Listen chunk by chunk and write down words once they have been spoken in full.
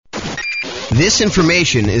This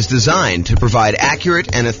information is designed to provide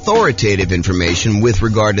accurate and authoritative information with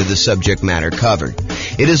regard to the subject matter covered.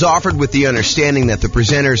 It is offered with the understanding that the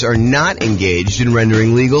presenters are not engaged in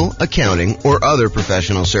rendering legal, accounting, or other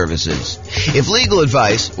professional services. If legal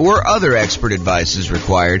advice or other expert advice is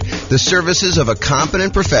required, the services of a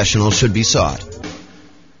competent professional should be sought.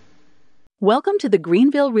 Welcome to the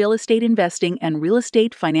Greenville Real Estate Investing and Real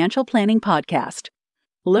Estate Financial Planning Podcast.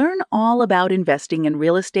 Learn all about investing in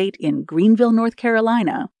real estate in Greenville, North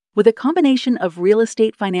Carolina, with a combination of real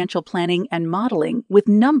estate financial planning and modeling with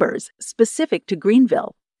numbers specific to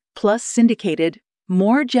Greenville, plus syndicated,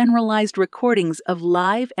 more generalized recordings of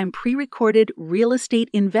live and pre-recorded real estate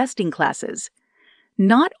investing classes,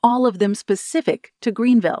 not all of them specific to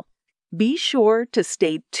Greenville. Be sure to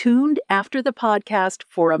stay tuned after the podcast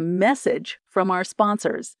for a message from our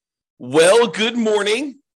sponsors. Well, good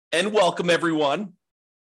morning and welcome, everyone.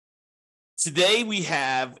 Today we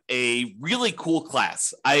have a really cool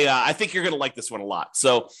class. I think you're going to like this one a lot.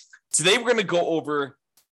 So today we're going to go over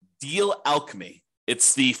Deal Alchemy.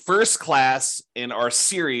 It's the first class in our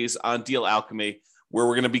series on Deal Alchemy, where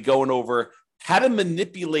we're going to be going over how to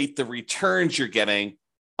manipulate the returns you're getting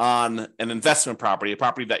on an investment property, a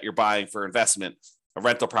property that you're buying for investment, a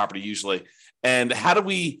rental property usually, and how do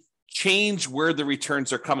we change where the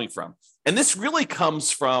returns are coming from. And this really comes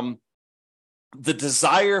from the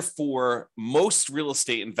desire for most real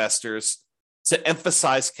estate investors to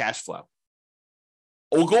emphasize cash flow.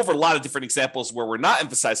 We'll go over a lot of different examples where we're not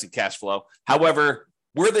emphasizing cash flow. However,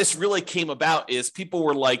 where this really came about is people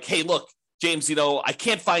were like, hey, look, James, I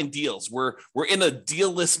can't find deals. We're in a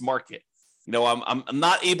deal-less market. I'm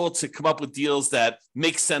not able to come up with deals that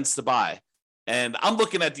make sense to buy. And I'm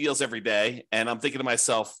looking at deals every day and I'm thinking to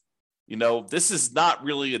myself, this is not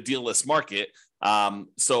really a deal-less market.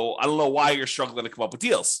 So I don't know why you're struggling to come up with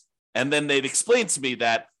deals. And then they'd explain to me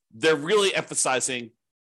that they're really emphasizing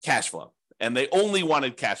cash flow and they only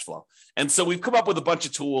wanted cash flow. And so we've come up with a bunch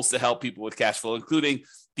of tools to help people with cash flow, including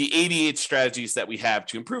the 88 strategies that we have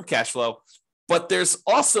to improve cash flow. But there's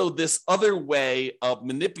also this other way of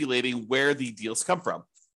manipulating where the deals come from.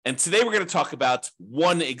 And today we're going to talk about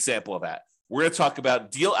one example of that. We're going to talk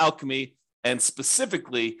about Deal Alchemy and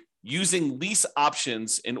specifically using lease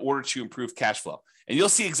options in order to improve cash flow. And you'll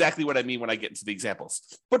see exactly what I mean when I get into the examples.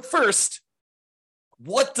 But first,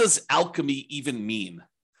 what does alchemy even mean?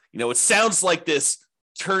 It sounds like this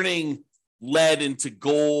turning lead into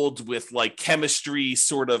gold with like chemistry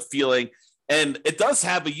sort of feeling. And it does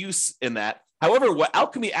have a use in that. However, what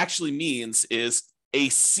alchemy actually means is a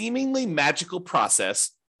seemingly magical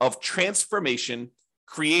process of transformation,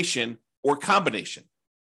 creation, or combination.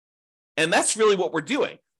 And that's really what we're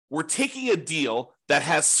doing. We're taking a deal that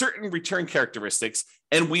has certain return characteristics,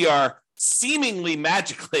 and we are seemingly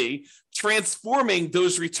magically transforming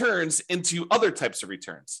those returns into other types of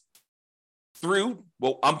returns through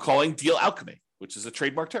what I'm calling deal alchemy, which is a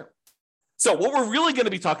trademark term. So what we're really going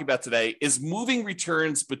to be talking about today is moving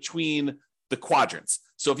returns between the quadrants.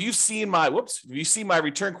 So if you've seen my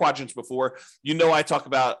return quadrants before, I talk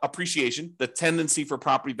about appreciation, the tendency for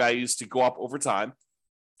property values to go up over time,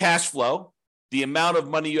 cash flow, the amount of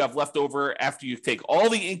money you have left over after you take all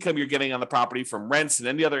the income you're getting on the property from rents and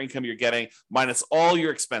any other income you're getting, minus all your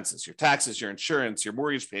expenses, your taxes, your insurance, your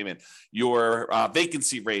mortgage payment, your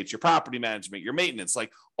vacancy rates, your property management, your maintenance,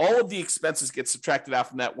 like all of the expenses get subtracted out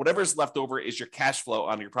from that. Whatever's left over is your cash flow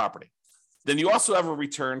on your property. Then you also have a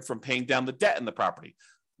return from paying down the debt in the property.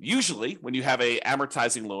 Usually when you have a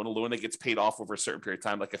amortizing loan, a loan that gets paid off over a certain period of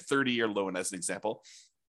time, like a 30-year loan as an example,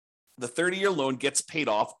 the 30-year loan gets paid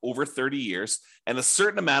off over 30 years, and a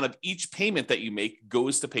certain amount of each payment that you make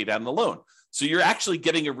goes to pay down the loan. So you're actually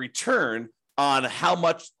getting a return on how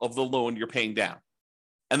much of the loan you're paying down.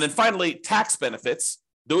 And then finally, tax benefits.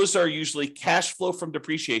 Those are usually cash flow from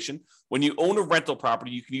depreciation. When you own a rental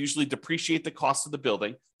property, you can usually depreciate the cost of the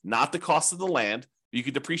building, not the cost of the land. You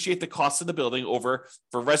can depreciate the cost of the building over,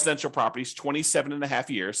 for residential properties, 27 and a half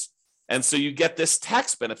years. And so you get this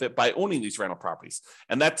tax benefit by owning these rental properties.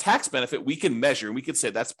 And that tax benefit we can measure, and we can say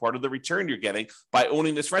that's part of the return you're getting by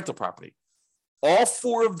owning this rental property. All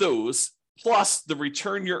four of those, plus the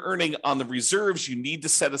return you're earning on the reserves you need to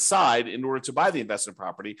set aside in order to buy the investment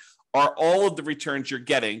property, are all of the returns you're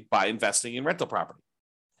getting by investing in rental property.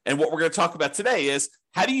 And what we're going to talk about today is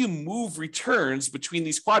how do you move returns between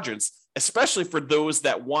these quadrants, especially for those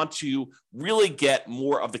that want to really get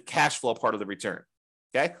more of the cash flow part of the return.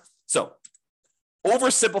 Okay. So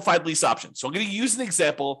oversimplified lease options. So I'm going to use an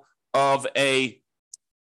example of a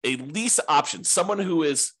lease option, someone who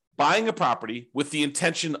is buying a property with the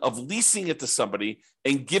intention of leasing it to somebody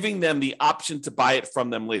and giving them the option to buy it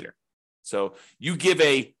from them later. So you give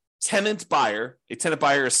a tenant buyer. A tenant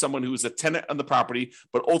buyer is someone who is a tenant on the property,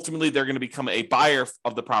 but ultimately they're going to become a buyer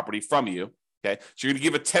of the property from you. Okay. So you're going to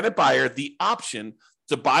give a tenant buyer the option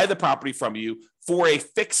to buy the property from you for a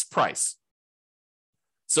fixed price.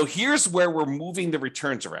 So here's where we're moving the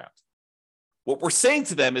returns around. What we're saying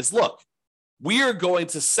to them is, look, we are going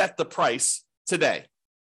to set the price today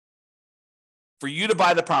for you to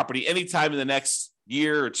buy the property anytime in the next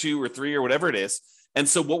year or 2 or 3 or whatever it is. And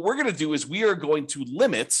so what we're going to do is we are going to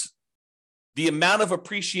limit the amount of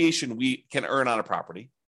appreciation we can earn on a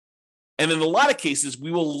property. And in a lot of cases,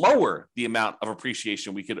 we will lower the amount of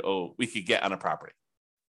appreciation we could get on a property.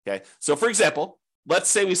 Okay. So for example, let's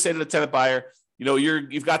say we say to the tenant buyer,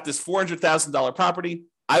 you've got this $400,000 property.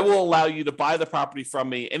 I will allow you to buy the property from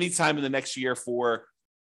me anytime in the next year for,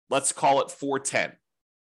 let's call it $410,000.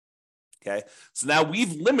 Okay. So now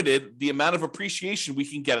we've limited the amount of appreciation we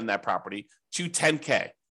can get in that property to $10,000.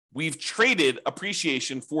 We've traded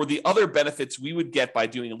appreciation for the other benefits we would get by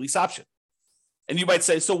doing a lease option. And you might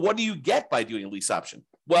say, so what do you get by doing a lease option?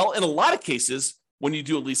 Well, in a lot of cases, when you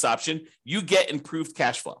do a lease option, you get improved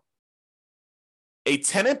cash flow. A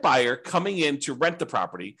tenant buyer coming in to rent the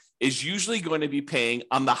property is usually going to be paying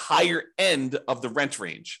on the higher end of the rent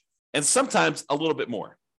range, and sometimes a little bit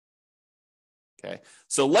more. Okay,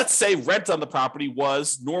 so let's say rent on the property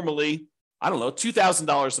was normally,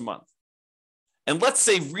 $2,000 a month. And let's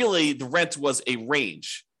say really the rent was a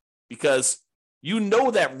range, because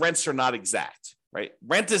that rents are not exact, right?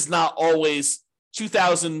 Rent is not always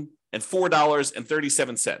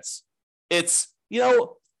 $2,004.37. It's,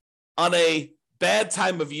 on a bad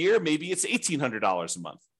time of year, maybe it's $1,800 a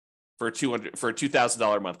month for a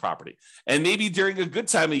 $2,000 a month property. And maybe during a good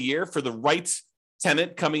time of year for the right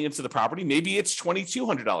tenant coming into the property, maybe it's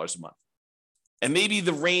 $2,200 a month. And maybe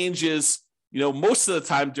the range is, most of the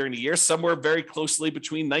time during the year, somewhere very closely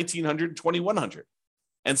between $1,900 and $2,100.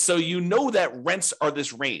 And so that rents are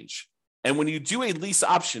this range. And when you do a lease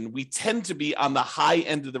option, we tend to be on the high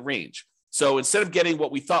end of the range. So instead of getting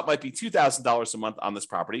what we thought might be $2,000 a month on this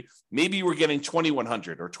property, maybe we're getting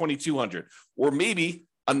 $2,100 or $2,200, or maybe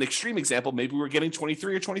an extreme example, maybe we're getting $2,300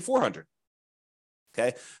 or $2,400.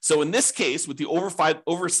 Okay. So in this case, with the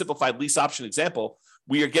oversimplified lease option example,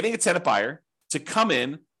 we are getting a tenant buyer to come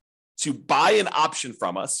in to buy an option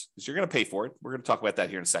from us, because you're going to pay for it. We're going to talk about that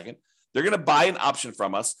here in a second. They're going to buy an option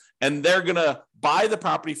from us, and they're going to buy the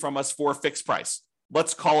property from us for a fixed price.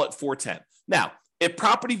 Let's call it $410,000. Now, if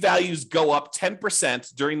property values go up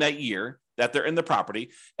 10% during that year that they're in the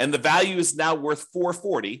property, and the value is now worth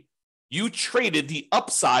 $440,000, you traded the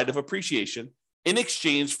upside of appreciation in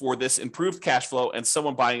exchange for this improved cash flow and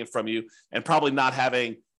someone buying it from you, and probably not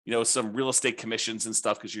having some real estate commissions and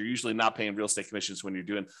stuff, because you're usually not paying real estate commissions when you're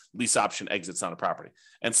doing lease option exits on a property.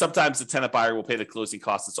 And sometimes the tenant buyer will pay the closing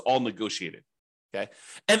costs. It's all negotiated. Okay.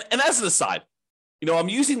 And as an aside, I'm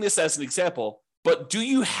using this as an example, but do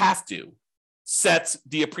you have to set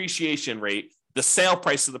the appreciation rate, the sale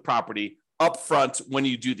price of the property up front when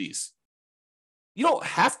you do these? You don't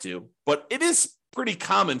have to, but it is pretty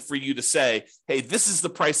common for you to say, hey, this is the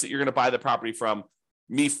price that you're going to buy the property from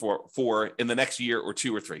me for in the next year or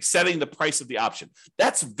 2 or 3, setting the price of the option.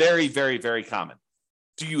 That's very, very, very common.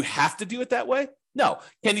 Do you have to do it that way? No.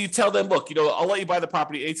 Can you tell them, look, I'll let you buy the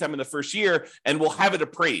property anytime in the first year, and we'll have it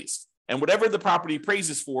appraised. And whatever the property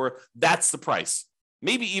appraises for, that's the price.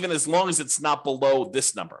 Maybe even as long as it's not below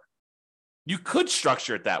this number. You could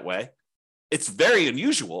structure it that way. It's very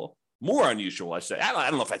unusual, more unusual, I say. I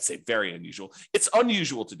don't know if I'd say very unusual. It's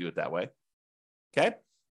unusual to do it that way. Okay.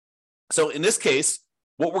 So in this case,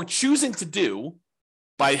 what we're choosing to do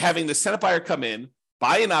by having the tenant buyer come in,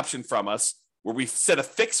 buy an option from us, where we set a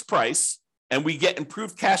fixed price and we get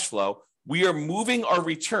improved cash flow, we are moving our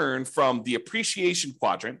return from the appreciation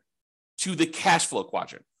quadrant to the cash flow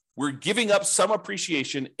quadrant. We're giving up some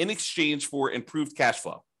appreciation in exchange for improved cash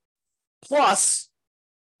flow. Plus,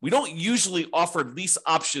 we don't usually offer lease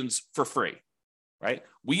options for free, right?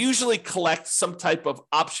 We usually collect some type of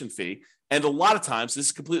option fee. And a lot of times, this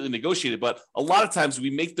is completely negotiated, but a lot of times we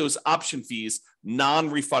make those option fees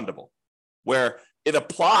non-refundable, where it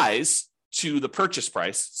applies to the purchase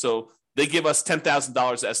price. So they give us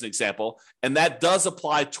 $10,000 as an example, and that does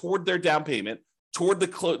apply toward their down payment, toward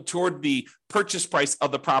the purchase price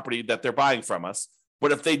of the property that they're buying from us.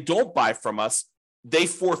 But if they don't buy from us, they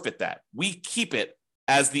forfeit that. We keep it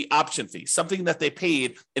as the option fee, something that they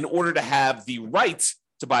paid in order to have the right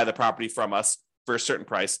to buy the property from us for a certain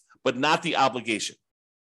price, but not the obligation.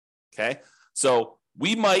 Okay. So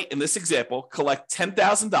we might, in this example, collect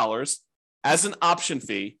 $10,000 as an option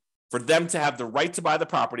fee for them to have the right to buy the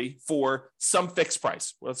property for some fixed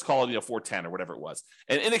price. Let's call it, $410,000 or whatever it was.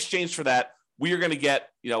 And in exchange for that, we are going to get,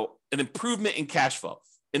 an improvement in cash flow.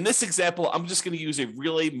 In this example, I'm just going to use a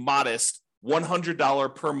really modest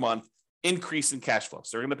 $100 per month increase in cash flow.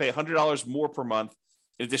 So we're going to pay $100 more per month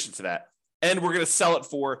in addition to that. And we're going to sell it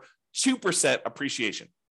for 2% appreciation.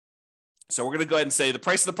 So we're going to go ahead and say the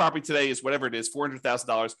price of the property today is whatever it is,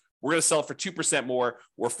 $400,000. We're going to sell it for 2% more,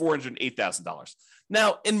 or $408,000.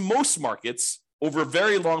 Now, in most markets, over a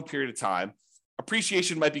very long period of time,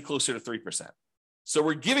 appreciation might be closer to 3%. So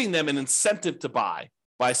we're giving them an incentive to buy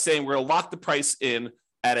by saying we're going to lock the price in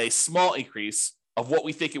at a small increase of what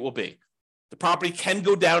we think it will be. The property can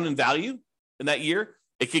go down in value in that year.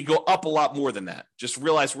 It could go up a lot more than that. Just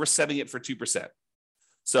realize we're setting it for 2%.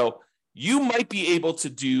 So you might be able to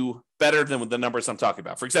do better than the numbers I'm talking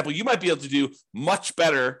about. For example, you might be able to do much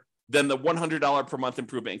better than the $100 per month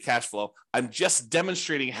improvement in cash flow. I'm just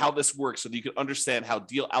demonstrating how this works so that you can understand how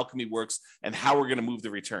Deal Alchemy works and how we're going to move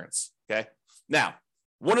the returns. Okay. Now,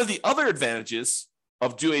 one of the other advantages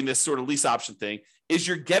of doing this sort of lease option thing is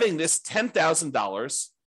you're getting this $10,000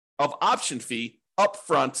 of option fee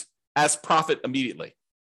upfront as profit immediately.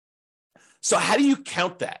 So how do you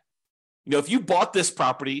count that? If you bought this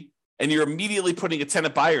property and you're immediately putting a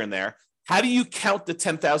tenant buyer in there, how do you count the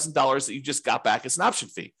 $10,000 that you just got back as an option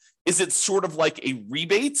fee? Is it sort of like a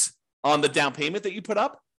rebate on the down payment that you put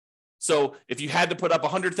up? So if you had to put up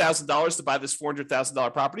 $100,000 to buy this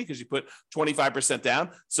 $400,000 property because you put 25% down,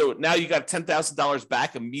 so now you got $10,000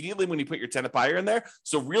 back immediately when you put your tenant buyer in there.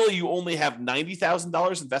 So really you only have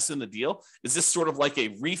 $90,000 invested in the deal. Is this sort of like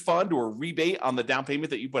a refund or a rebate on the down payment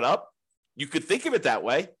that you put up? You could think of it that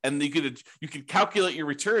way, and you could calculate your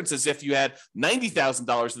returns as if you had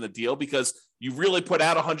 $90,000 in the deal because you really put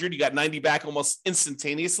out 100, you got 90 back almost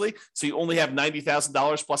instantaneously. So you only have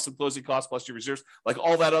 $90,000 plus some closing costs plus your reserves, like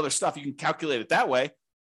all that other stuff. You can calculate it that way,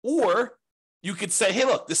 or you could say, "Hey,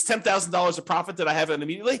 look, this $10,000 of profit that I have in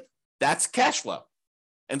immediately, that's cash flow."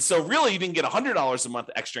 And so really, you didn't get $100 a month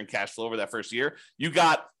extra in cash flow over that first year. You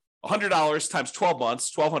got $100 times 12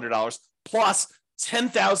 months, $1,200 plus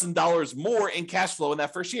 $10,000 more in cash flow in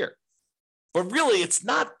that first year. But really, it's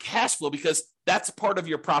not cash flow because that's part of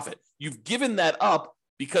your profit. You've given that up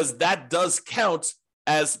because that does count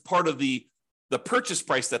as part of the purchase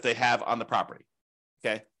price that they have on the property.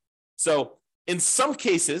 Okay. So in some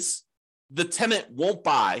cases, the tenant won't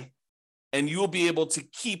buy and you will be able to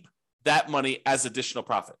keep that money as additional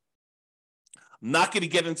profit. I'm not going to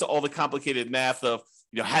get into all the complicated math of,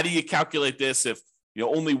 how do you calculate this if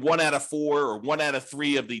only 1 out of 4 or 1 out of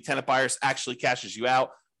 3 of the tenant buyers actually cashes you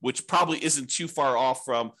out, which probably isn't too far off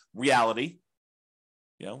from reality,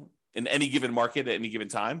 in any given market at any given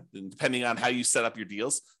time, and depending on how you set up your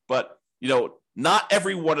deals. But, not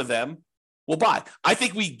every one of them will buy. I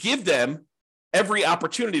think we give them every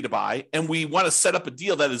opportunity to buy, and we want to set up a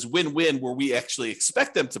deal that is win-win where we actually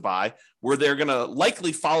expect them to buy, where they're going to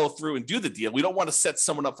likely follow through and do the deal. We don't want to set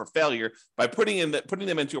someone up for failure by putting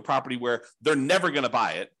them into a property where they're never going to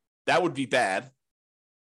buy it. That would be bad.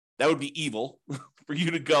 That would be evil for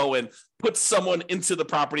you to go and put someone into the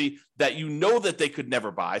property that that they could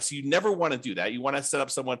never buy. So you never want to do that. You want to set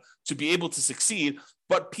up someone to be able to succeed,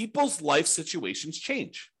 but people's life situations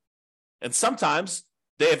change. And sometimes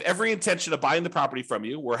they have every intention of buying the property from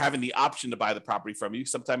you or having the option to buy the property from you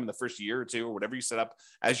sometime in the first year or two or whatever you set up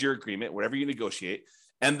as your agreement, whatever you negotiate.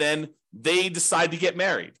 And then they decide to get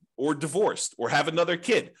married or divorced or have another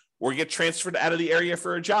kid or get transferred out of the area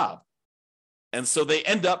for a job. And so they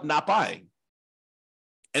end up not buying.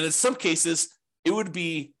 And in some cases, it would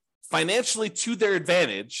be financially to their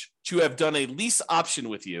advantage to have done a lease option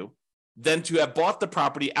with you than to have bought the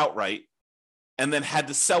property outright and then had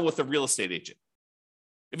to sell with a real estate agent.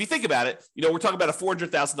 If you think about it, we're talking about a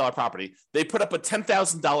 $400,000 property. They put up a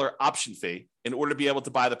 $10,000 option fee in order to be able to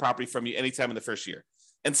buy the property from you anytime in the first year.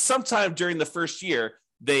 And sometime during the first year,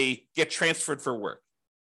 they get transferred for work.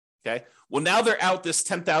 Okay. Well, now they're out this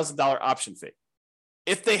 $10,000 option fee.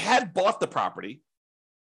 If they had bought the property,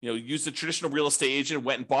 used a traditional real estate agent,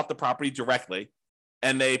 went and bought the property directly,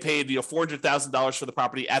 and they paid $400,000 for the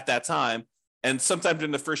property at that time, and sometime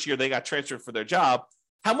during the first year they got transferred for their job,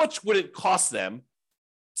 how much would it cost them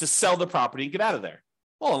to sell the property and get out of there?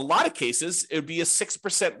 Well, in a lot of cases, it would be a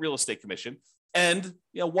 6% real estate commission and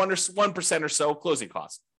 1% or so closing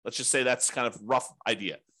costs. Let's just say that's kind of a rough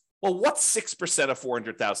idea. Well, what's 6% of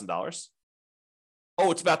 $400,000? Oh,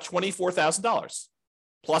 it's about $24,000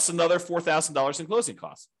 plus another $4,000 in closing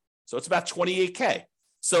costs. So it's about $28K.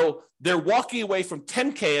 So they're walking away from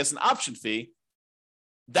 $10K as an option fee.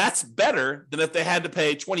 That's better than if they had to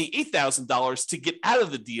pay $28,000 to get out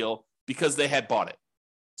of the deal because they had bought it.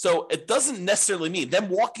 So it doesn't necessarily mean them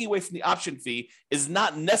walking away from the option fee is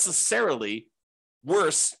not necessarily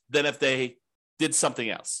worse than if they did something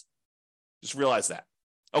else. Just realize that.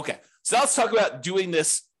 Okay, so now let's talk about doing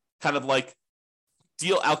this kind of like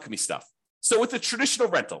deal alchemy stuff. So with the traditional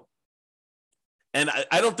rental, and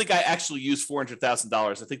I don't think I actually use $400,000.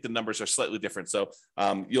 I think the numbers are slightly different. So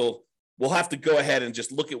we'll have to go ahead and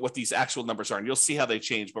just look at what these actual numbers are, and you'll see how they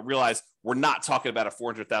change. But realize we're not talking about a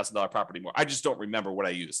 $400,000 property anymore. I just don't remember what I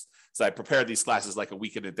used. So I prepared these classes like a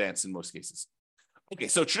week in advance in most cases. Okay,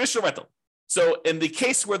 so traditional rental. So in the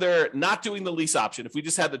case where they're not doing the lease option, if we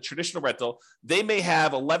just had the traditional rental, they may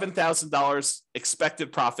have $11,000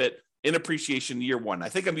 expected profit in appreciation year one. I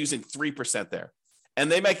think I'm using 3% there.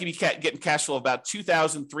 And they might be getting cash flow of about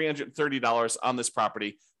 $2,330 on this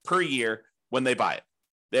property per year when they buy it.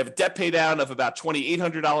 They have a debt pay down of about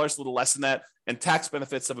 $2,800, a little less than that, and tax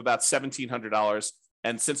benefits of about $1,700.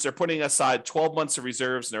 And since they're putting aside 12 months of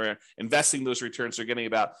reserves and they're investing those returns, they're getting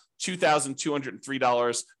about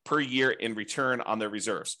 $2,203 per year in return on their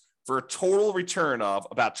reserves for a total return of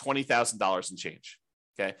about $20,000 and change.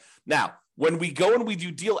 Okay. Now, when we go and we do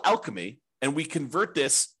deal alchemy and we convert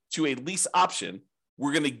this to a lease option,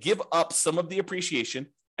 we're going to give up some of the appreciation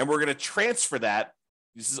and we're going to transfer that.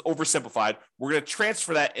 This is oversimplified. We're going to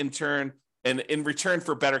transfer that in turn and in return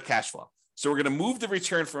for better cash flow. So we're going to move the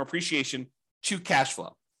return from appreciation to cash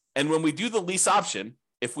flow. And when we do the lease option,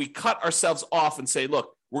 if we cut ourselves off and say,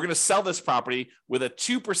 look, we're going to sell this property with a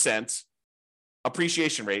 2%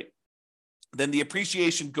 appreciation rate, then the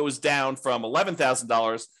appreciation goes down from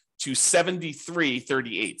 $11,000 to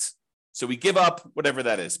 $73,338. So we give up whatever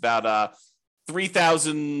that is, about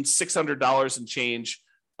 $3,600 and change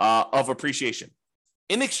of appreciation.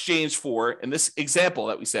 In exchange for, in this example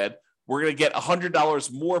that we said, we're going to get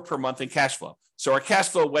 $100 more per month in cash flow. So our cash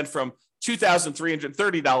flow went from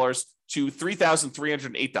 $2,330 to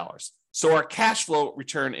 $3,308. So our cash flow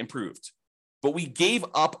return improved, but we gave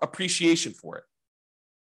up appreciation for it.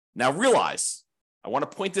 Now realize, I want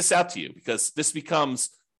to point this out to you because this becomes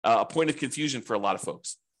a point of confusion for a lot of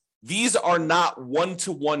folks. These are not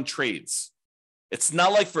one-to-one trades. It's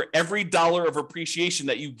not like for every dollar of appreciation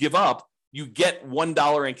that you give up, you get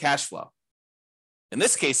 $1 in cash flow. In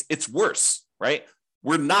this case, it's worse, right?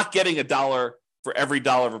 We're not getting $1 for every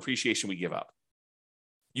dollar of appreciation we give up.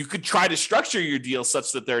 You could try to structure your deal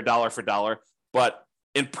such that they're dollar for dollar, but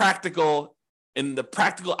in the practical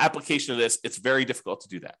application of this, it's very difficult to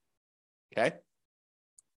do that. Okay.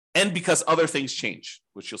 And because other things change,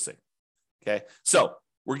 which you'll see. Okay. So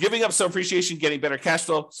we're giving up some appreciation, getting better cash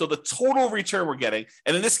flow. So the total return we're getting,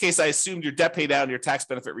 and in this case, I assumed your debt pay down and your tax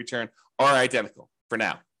benefit return are identical for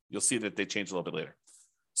now. You'll see that they change a little bit later.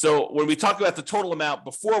 So when we talk about the total amount,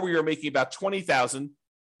 before we were making about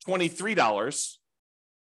 $20,023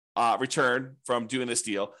 return from doing this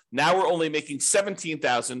deal. Now we're only making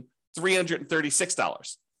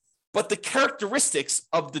 $17,336. But the characteristics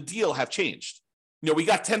of the deal have changed. You know, we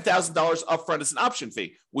got $10,000 upfront as an option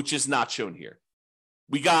fee, which is not shown here.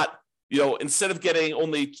 We got, instead of getting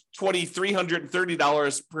only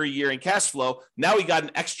 $2,330 per year in cash flow, now we got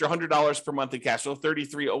an extra $100 per month in cash flow,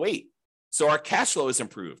 $3,308. So our cash flow is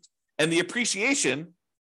improved. And the appreciation,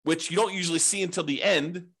 which you don't usually see until the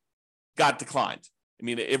end, got declined. I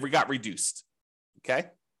mean, it got reduced. Okay?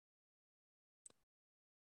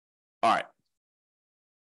 All right.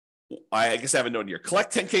 I guess I have a note here.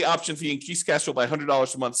 Collect $10K option fee, increase cash flow by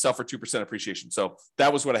 $100 a month, sell for 2% appreciation. So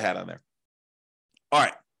that was what I had on there. All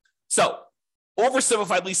right. So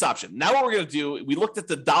oversimplified lease option. Now what we're going to do, we looked at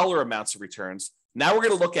the dollar amounts of returns. Now we're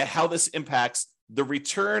going to look at how this impacts the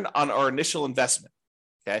return on our initial investment.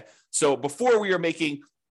 Okay. So before we were making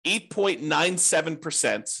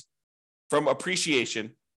 8.97% from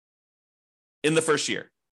appreciation in the first year.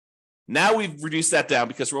 Now we've reduced that down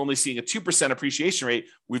because we're only seeing a 2% appreciation rate.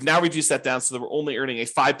 We've now reduced that down so that we're only earning a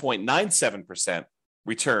 5.97%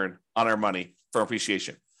 return on our money from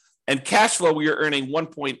appreciation. And cash flow, we are earning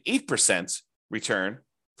 1.8% return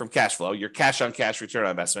from cash flow, your cash on cash return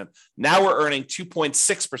on investment. Now we're earning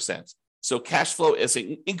 2.6%. So cash flow is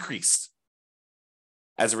increased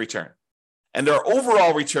as a return. And our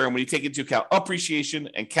overall return, when you take into account appreciation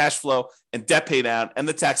and cash flow and debt pay down and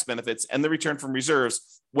the tax benefits and the return from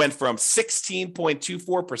reserves, went from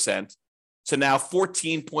 16.24% to now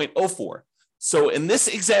 14.04%. So in this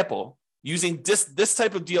example, using this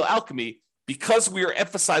type of deal alchemy, because we are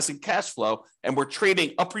emphasizing cash flow and we're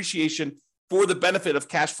trading appreciation for the benefit of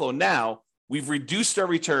cash flow now, we've reduced our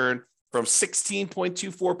return from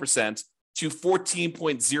 16.24% to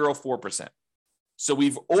 14.04%. So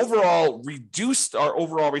we've overall reduced our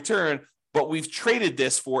overall return, but we've traded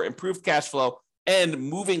this for improved cash flow and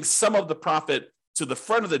moving some of the profit to the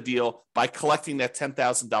front of the deal by collecting that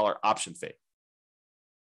 $10,000 option fee.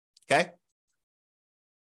 Okay?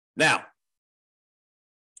 Now,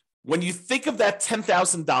 When you think of that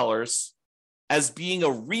 $10,000 as being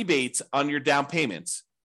a rebate on your down payment,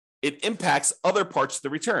 it impacts other parts of the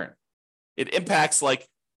return. It impacts like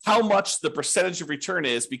how much the percentage of return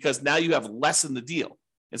is, because now you have less in the deal.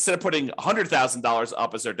 Instead of putting $100,000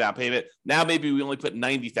 up as our down payment, now maybe we only put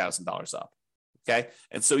 $90,000 up. Okay.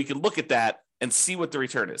 And so you can look at that and see what the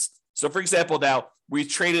return is. So for example, now we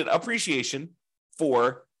traded appreciation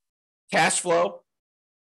for cash flow,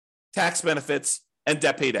 tax benefits, and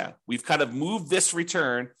debt pay down. We've kind of moved this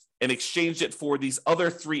return and exchanged it for these other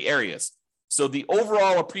three areas. So the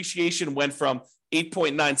overall appreciation went from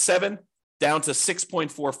 8.97 down to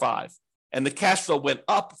 6.45. And the cash flow went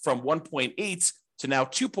up from 1.8 to now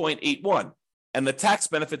 2.81. And the tax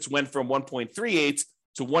benefits went from 1.38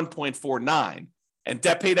 to 1.49. And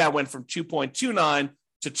debt pay down went from 2.29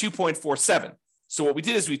 to 2.47. So what we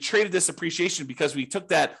did is we traded this appreciation because we took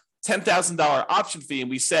that $10,000 option fee and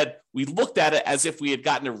we said we looked at it as if we had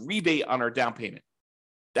gotten a rebate on our down payment.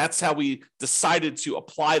 That's how we decided to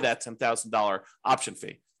apply that $10,000 option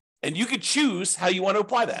fee. And you could choose how you want to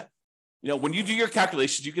apply that. You know, when you do your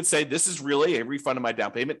calculations, you can say this is really a refund of my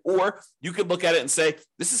down payment, or you could look at it and say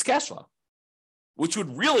this is cash flow, which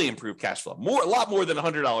would really improve cash flow a lot more than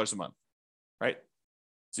 $100 a month, right?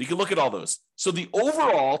 So you can look at all those. So the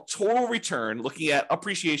overall total return, looking at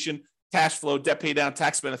appreciation, cash flow, debt pay down,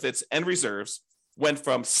 tax benefits, and reserves, went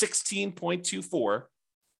from 16.24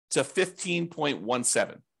 to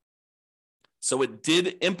 15.17. So it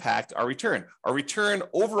did impact our return. Our return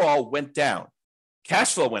overall went down.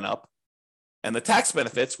 Cash flow went up, and the tax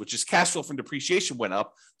benefits, which is cash flow from depreciation, went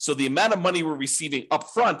up. So the amount of money we're receiving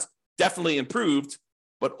upfront definitely improved,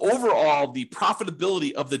 but overall, the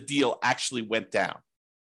profitability of the deal actually went down.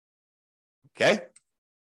 Okay?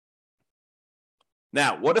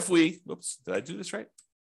 Now, what if we, whoops, did I do this right?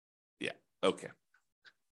 Yeah, okay.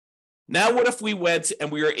 Now, what if we went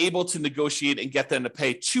and we were able to negotiate and get them to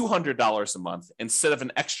pay $200 a month instead of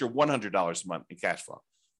an extra $100 a month in cash flow?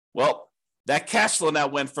 Well, that cash flow now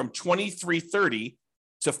went from $2,330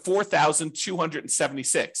 to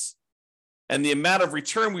 $4,276. And the amount of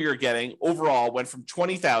return we were getting overall went from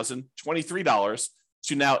 $20,023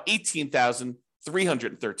 to now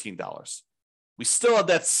 $18,313. We still had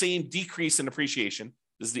that same decrease in appreciation.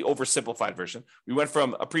 This is the oversimplified version. We went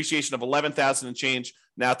from appreciation of $11,000 and change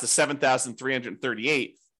now to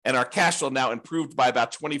 $7,338. And our cash flow now improved by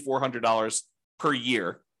about $2,400 per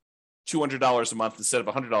year, $200 a month instead of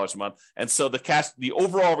 $100 a month. And so the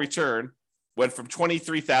overall return went from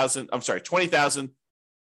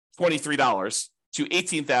 $20,023 to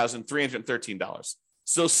 $18,313.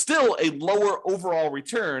 So still a lower overall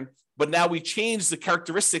return, but now we changed the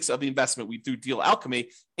characteristics of the investment we through Deal Alchemy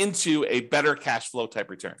into a better cash flow type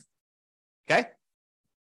return. Okay?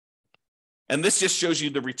 And this just shows you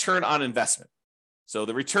the return on investment. So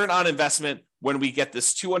the return on investment, when we get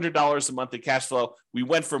this $200 a month in cash flow, we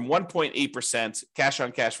went from 1.8% cash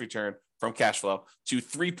on cash return from cash flow to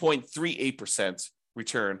 3.38%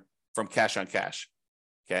 return from cash on cash.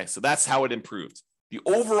 Okay, so that's how it improved. The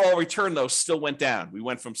overall return, though, still went down. We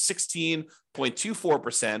went from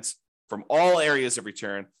 16.24% from all areas of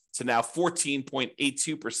return to now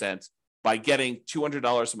 14.82% by getting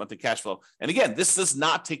 $200 a month in cash flow. And again, this does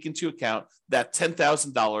not take into account that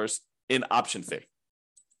 $10,000 in option fee.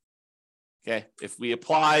 Okay, if we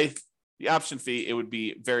apply the option fee, it would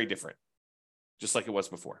be very different, just like it was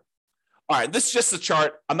before. All right, this is just a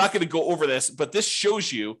chart. I'm not going to go over this, but this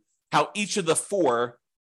shows you how each of the four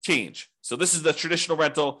change. So this is the traditional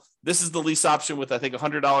rental. This is the lease option with, I think,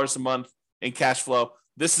 $100 a month in cash flow.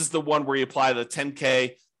 This is the one where you apply the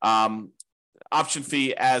 $10K option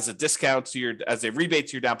fee as a discount to as a rebate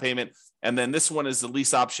to your down payment. And then this one is the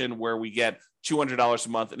lease option where we get $200 a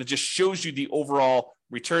month. And it just shows you the overall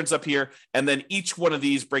returns up here. And then each one of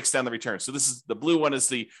these breaks down the return. So this is the blue one is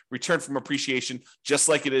the return from appreciation, just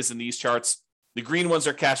like it is in these charts. The green ones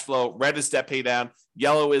are cash flow. Red is debt pay down.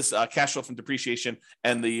 Yellow is cash flow from depreciation.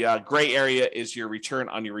 And the gray area is your return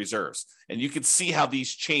on your reserves. And you can see how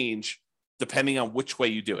these change depending on which way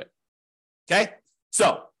you do it. Okay?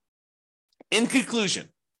 So, in conclusion,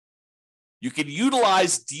 you can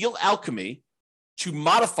utilize Deal Alchemy to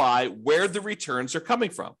modify where the returns are coming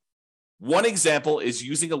from. One example is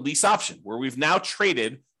using a lease option, where we've now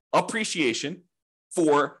traded appreciation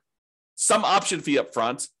for some option fee up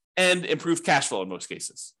front and improved cash flow in most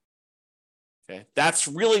cases. Okay, that's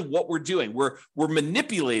really what we're doing. We're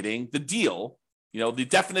manipulating the deal. You know, the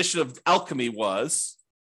definition of alchemy was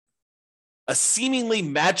a seemingly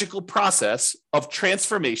magical process of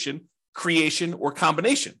transformation, creation, or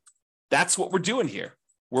combination. That's what we're doing here.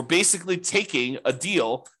 We're basically taking a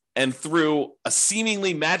deal and through a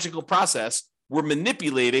seemingly magical process, we're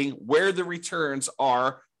manipulating where the returns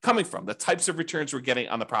are coming from, the types of returns we're getting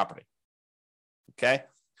on the property. Okay?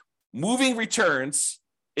 Moving returns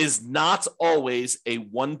is not always a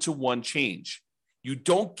one-to-one change. You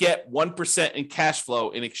don't get 1% in cash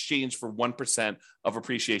flow in exchange for 1% of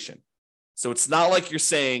appreciation. So it's not like you're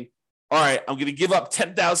saying, all right, I'm going to give up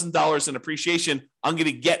 $10,000 in appreciation. I'm going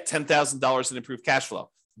to get $10,000 in improved cash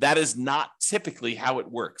flow. That is not typically how it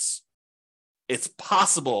works. It's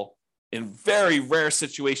possible in very rare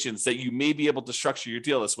situations that you may be able to structure your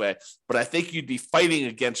deal this way, but I think you'd be fighting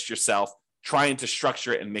against yourself trying to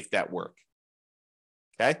structure it and make that work.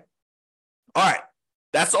 Okay? All right.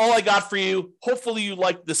 That's all I got for you. Hopefully you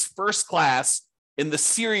liked this first class in the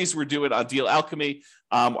series we're doing on Deal Alchemy.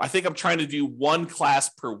 I think I'm trying to do one class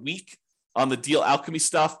per week on the Deal Alchemy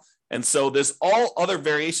stuff. And so there's all other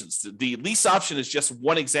variations. The lease option is just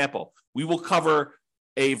one example. We will cover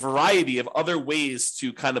a variety of other ways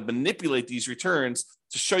to kind of manipulate these returns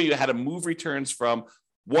to show you how to move returns from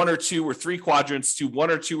 1 or 2 or 3 quadrants to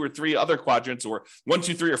 1 or 2 or 3 other quadrants, or 1,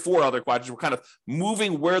 2, 3 or 4 other quadrants. We're kind of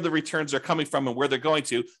moving where the returns are coming from and where they're going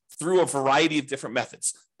to through a variety of different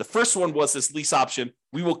methods. The first one was this lease option.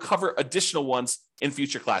 We will cover additional ones in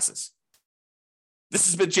future classes. This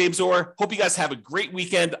has been James Orr. Hope you guys have a great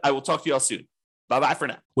weekend. I will talk to you all soon. Bye-bye for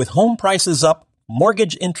now. With home prices up,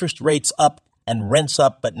 mortgage interest rates up, and rents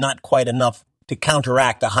up, but not quite enough to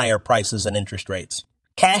counteract the higher prices and interest rates,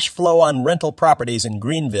 cash flow on rental properties in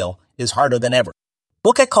Greenville is harder than ever.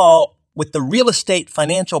 Book a call with the Real Estate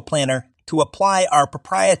Financial Planner to apply our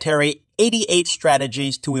proprietary 88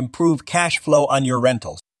 strategies to improve cash flow on your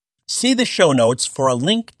rentals. See the show notes for a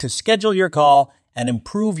link to schedule your call and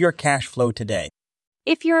improve your cash flow today.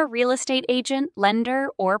 If you're a real estate agent, lender,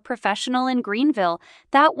 or professional in Greenville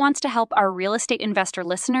that wants to help our real estate investor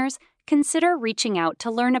listeners, consider reaching out to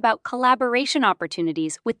learn about collaboration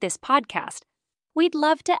opportunities with this podcast. We'd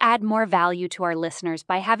love to add more value to our listeners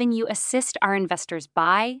by having you assist our investors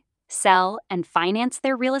buy, sell, and finance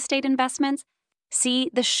their real estate investments. See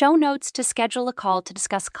the show notes to schedule a call to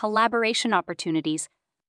discuss collaboration opportunities